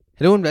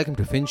Hello and welcome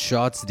to Finch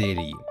Shots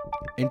Daily.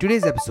 In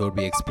today's episode,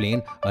 we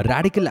explain a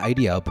radical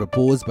idea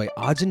proposed by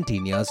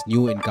Argentina's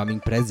new incoming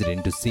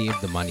president to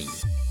save the money.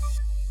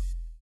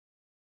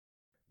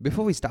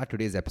 Before we start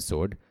today's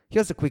episode,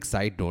 here's a quick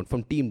side note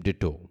from Team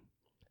Ditto.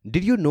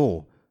 Did you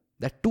know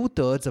that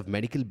 2/3 of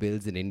medical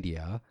bills in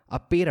India are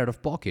paid out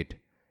of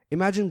pocket?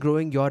 Imagine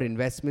growing your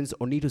investments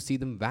only to see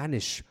them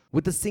vanish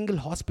with a single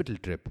hospital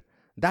trip.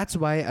 That's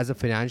why, as a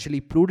financially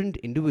prudent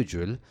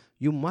individual,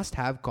 you must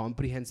have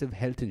comprehensive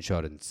health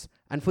insurance.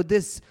 And for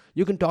this,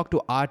 you can talk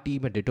to our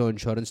team at Ditto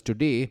Insurance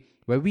today,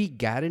 where we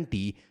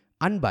guarantee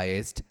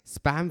unbiased,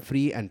 spam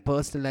free, and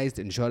personalized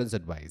insurance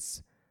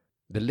advice.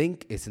 The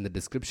link is in the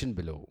description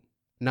below.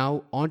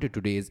 Now, on to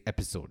today's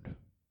episode.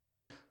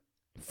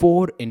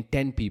 4 in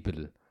 10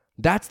 people.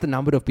 That's the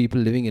number of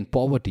people living in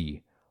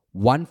poverty.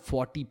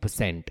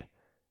 140%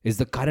 is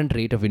the current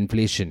rate of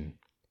inflation.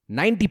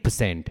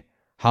 90%.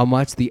 How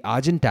much the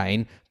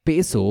Argentine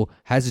peso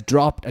has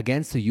dropped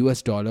against the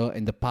US dollar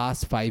in the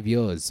past 5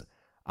 years.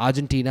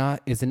 Argentina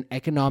is in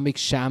economic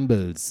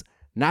shambles.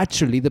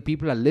 Naturally, the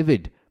people are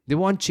livid. They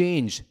want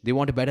change, they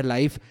want a better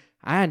life,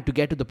 and to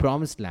get to the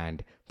promised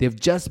land, they've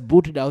just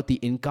booted out the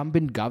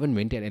incumbent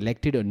government and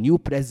elected a new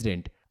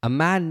president, a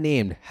man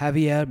named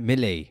Javier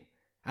Milei.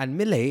 And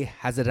Milei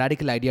has a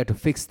radical idea to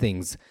fix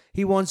things.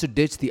 He wants to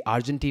ditch the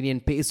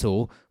Argentinian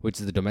peso,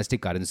 which is the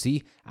domestic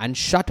currency, and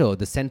shutter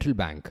the central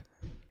bank.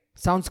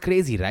 Sounds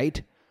crazy,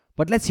 right?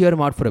 But let's hear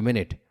him out for a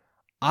minute.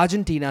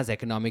 Argentina's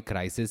economic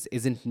crisis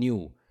isn't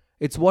new.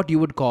 It's what you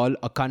would call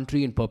a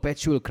country in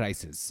perpetual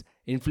crisis.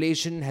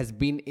 Inflation has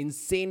been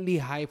insanely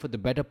high for the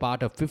better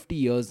part of 50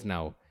 years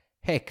now.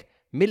 Heck,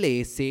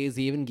 Milei says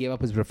he even gave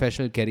up his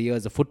professional career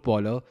as a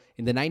footballer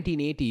in the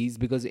 1980s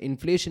because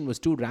inflation was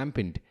too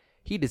rampant.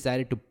 He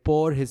decided to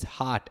pour his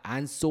heart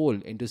and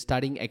soul into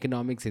studying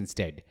economics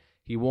instead.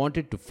 He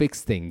wanted to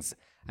fix things.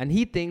 And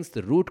he thinks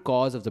the root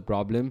cause of the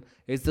problem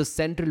is the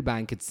central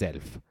bank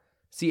itself.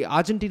 See,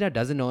 Argentina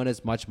doesn't earn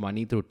as much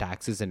money through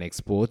taxes and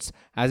exports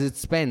as it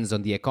spends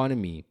on the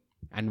economy.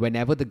 And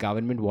whenever the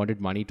government wanted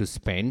money to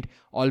spend,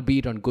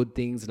 albeit on good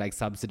things like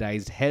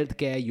subsidized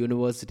healthcare,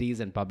 universities,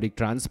 and public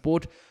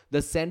transport,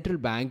 the central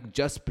bank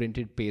just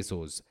printed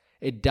pesos.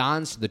 It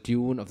danced the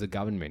tune of the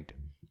government.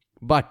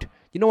 But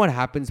you know what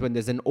happens when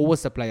there's an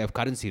oversupply of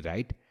currency,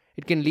 right?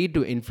 It can lead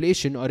to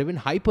inflation or even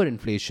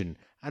hyperinflation.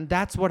 And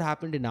that's what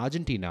happened in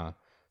Argentina.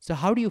 So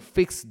how do you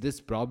fix this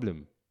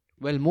problem?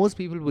 Well, most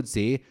people would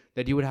say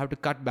that you would have to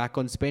cut back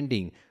on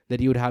spending, that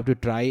you would have to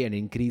try and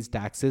increase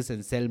taxes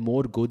and sell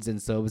more goods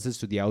and services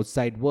to the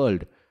outside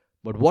world.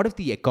 But what if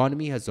the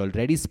economy has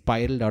already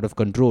spiraled out of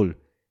control?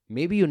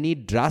 Maybe you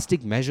need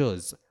drastic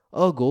measures.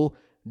 Ergo,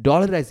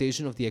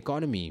 dollarization of the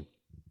economy.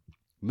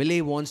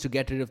 Milei wants to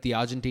get rid of the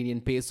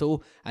Argentinian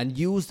peso and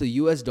use the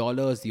US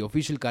dollar as the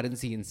official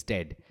currency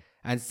instead.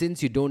 And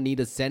since you don't need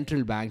a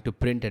central bank to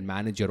print and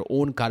manage your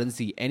own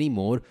currency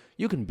anymore,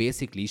 you can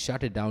basically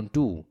shut it down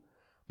too.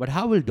 But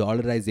how will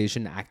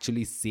dollarization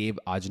actually save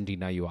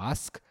Argentina, you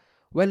ask?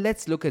 Well,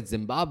 let's look at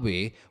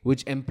Zimbabwe,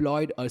 which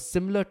employed a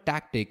similar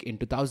tactic in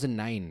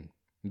 2009.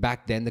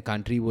 Back then, the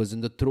country was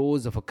in the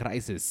throes of a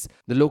crisis.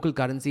 The local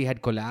currency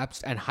had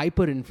collapsed and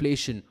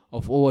hyperinflation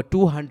of over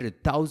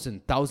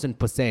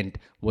 200,000%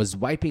 was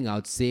wiping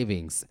out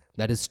savings.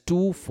 That is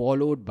 2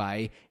 followed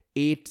by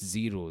 8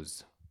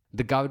 zeros.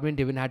 The government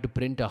even had to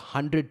print a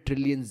 100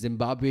 trillion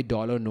Zimbabwe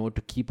dollar note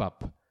to keep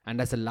up. And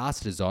as a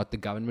last resort, the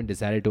government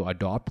decided to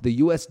adopt the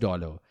US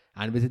dollar.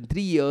 And within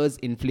 3 years,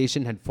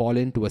 inflation had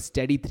fallen to a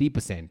steady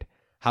 3%.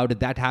 How did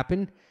that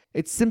happen?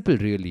 It's simple,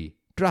 really.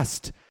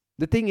 Trust.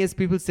 The thing is,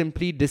 people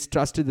simply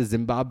distrusted the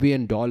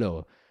Zimbabwean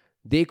dollar.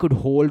 They could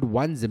hold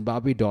one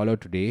Zimbabwe dollar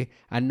today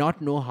and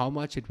not know how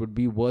much it would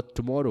be worth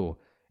tomorrow.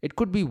 It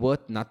could be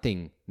worth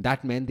nothing.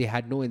 That meant they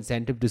had no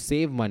incentive to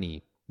save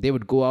money. They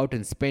would go out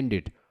and spend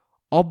it.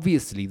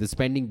 Obviously, the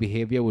spending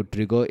behavior would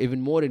trigger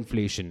even more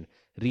inflation.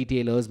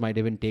 Retailers might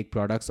even take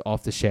products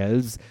off the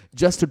shelves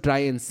just to try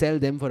and sell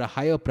them for a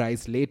higher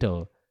price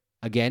later.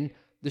 Again,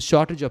 the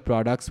shortage of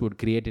products would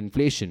create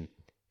inflation.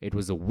 It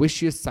was a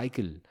vicious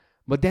cycle.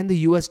 But then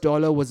the US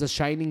dollar was a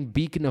shining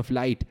beacon of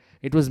light.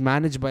 It was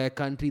managed by a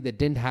country that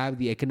didn't have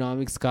the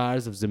economic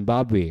scars of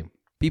Zimbabwe.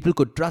 People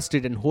could trust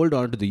it and hold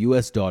on to the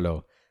US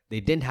dollar. They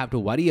didn't have to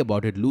worry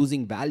about it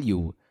losing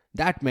value.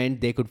 That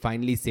meant they could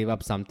finally save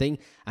up something,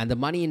 and the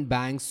money in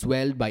banks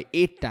swelled by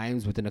 8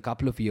 times within a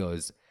couple of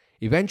years.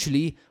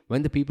 Eventually,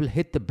 when the people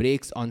hit the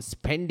brakes on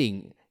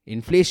spending,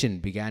 inflation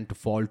began to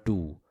fall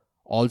too.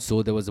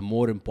 Also, there was a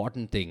more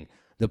important thing.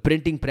 The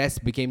printing press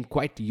became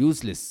quite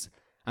useless,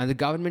 and the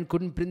government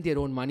couldn't print their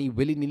own money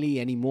willy-nilly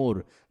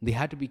anymore. They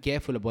had to be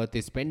careful about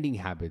their spending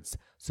habits,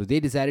 so they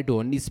decided to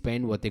only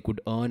spend what they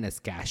could earn as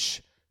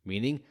cash,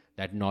 meaning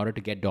that in order to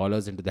get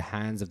dollars into the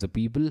hands of the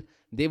people,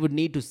 they would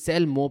need to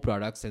sell more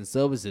products and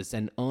services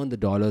and earn the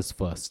dollars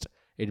first.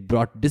 It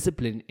brought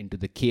discipline into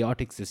the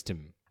chaotic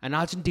system. And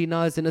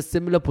Argentina is in a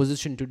similar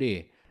position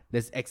today.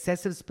 There's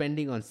excessive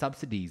spending on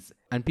subsidies,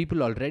 and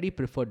people already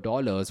prefer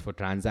dollars for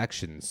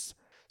transactions.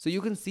 So you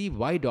can see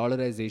why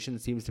dollarization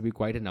seems to be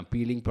quite an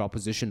appealing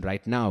proposition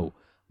right now.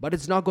 But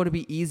it's not going to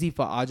be easy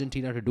for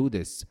Argentina to do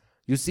this.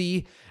 You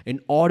see, in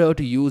order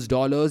to use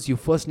dollars, you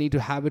first need to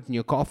have it in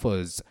your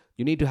coffers.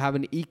 You need to have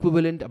an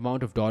equivalent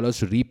amount of dollars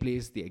to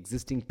replace the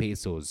existing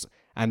pesos.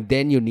 And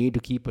then you need to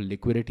keep a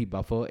liquidity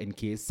buffer in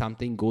case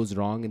something goes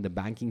wrong in the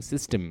banking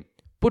system.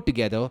 Put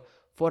together,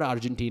 for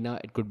Argentina,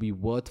 it could be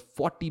worth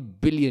 40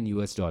 billion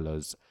US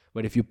dollars.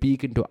 But if you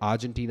peek into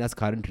Argentina's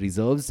current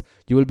reserves,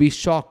 you will be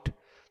shocked.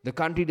 The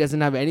country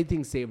doesn't have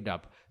anything saved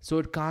up, so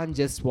it can't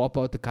just swap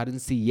out the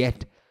currency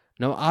yet.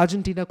 Now,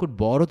 Argentina could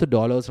borrow the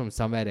dollars from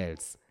somewhere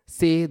else,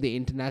 say the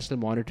International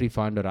Monetary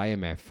Fund or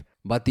IMF.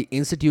 But the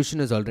institution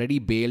has already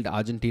bailed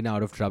Argentina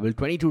out of trouble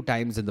 22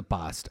 times in the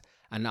past,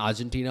 and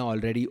Argentina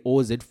already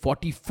owes it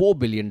 $44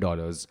 billion.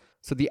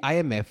 So the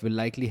IMF will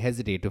likely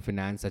hesitate to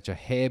finance such a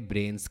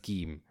harebrained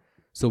scheme.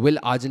 So will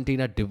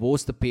Argentina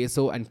divorce the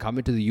peso and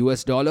commit to the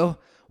US dollar?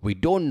 We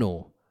don't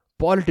know.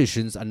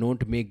 Politicians are known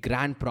to make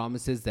grand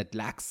promises that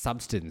lack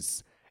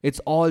substance. It's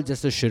all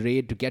just a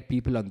charade to get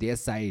people on their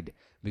side,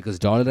 because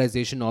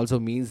dollarization also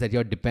means that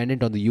you're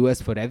dependent on the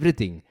US for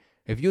everything.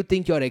 If you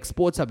think your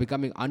exports are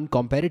becoming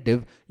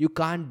uncompetitive, you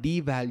can't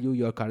devalue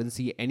your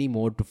currency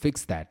anymore to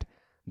fix that.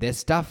 There's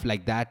stuff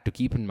like that to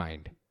keep in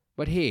mind.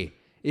 But hey,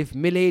 if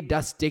Milei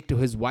does stick to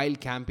his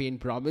wild campaign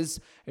promise,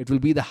 it will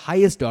be the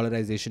highest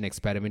dollarization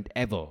experiment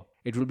ever.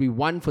 It will be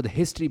one for the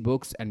history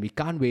books, and we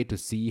can't wait to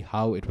see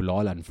how it will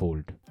all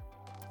unfold.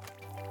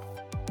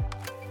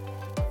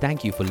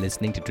 Thank you for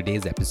listening to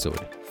today's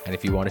episode. And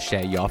if you want to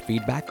share your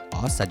feedback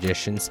or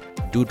suggestions,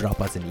 do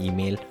drop us an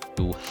email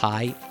to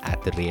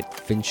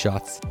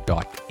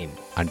hi@finshots.in.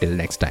 Until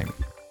next time.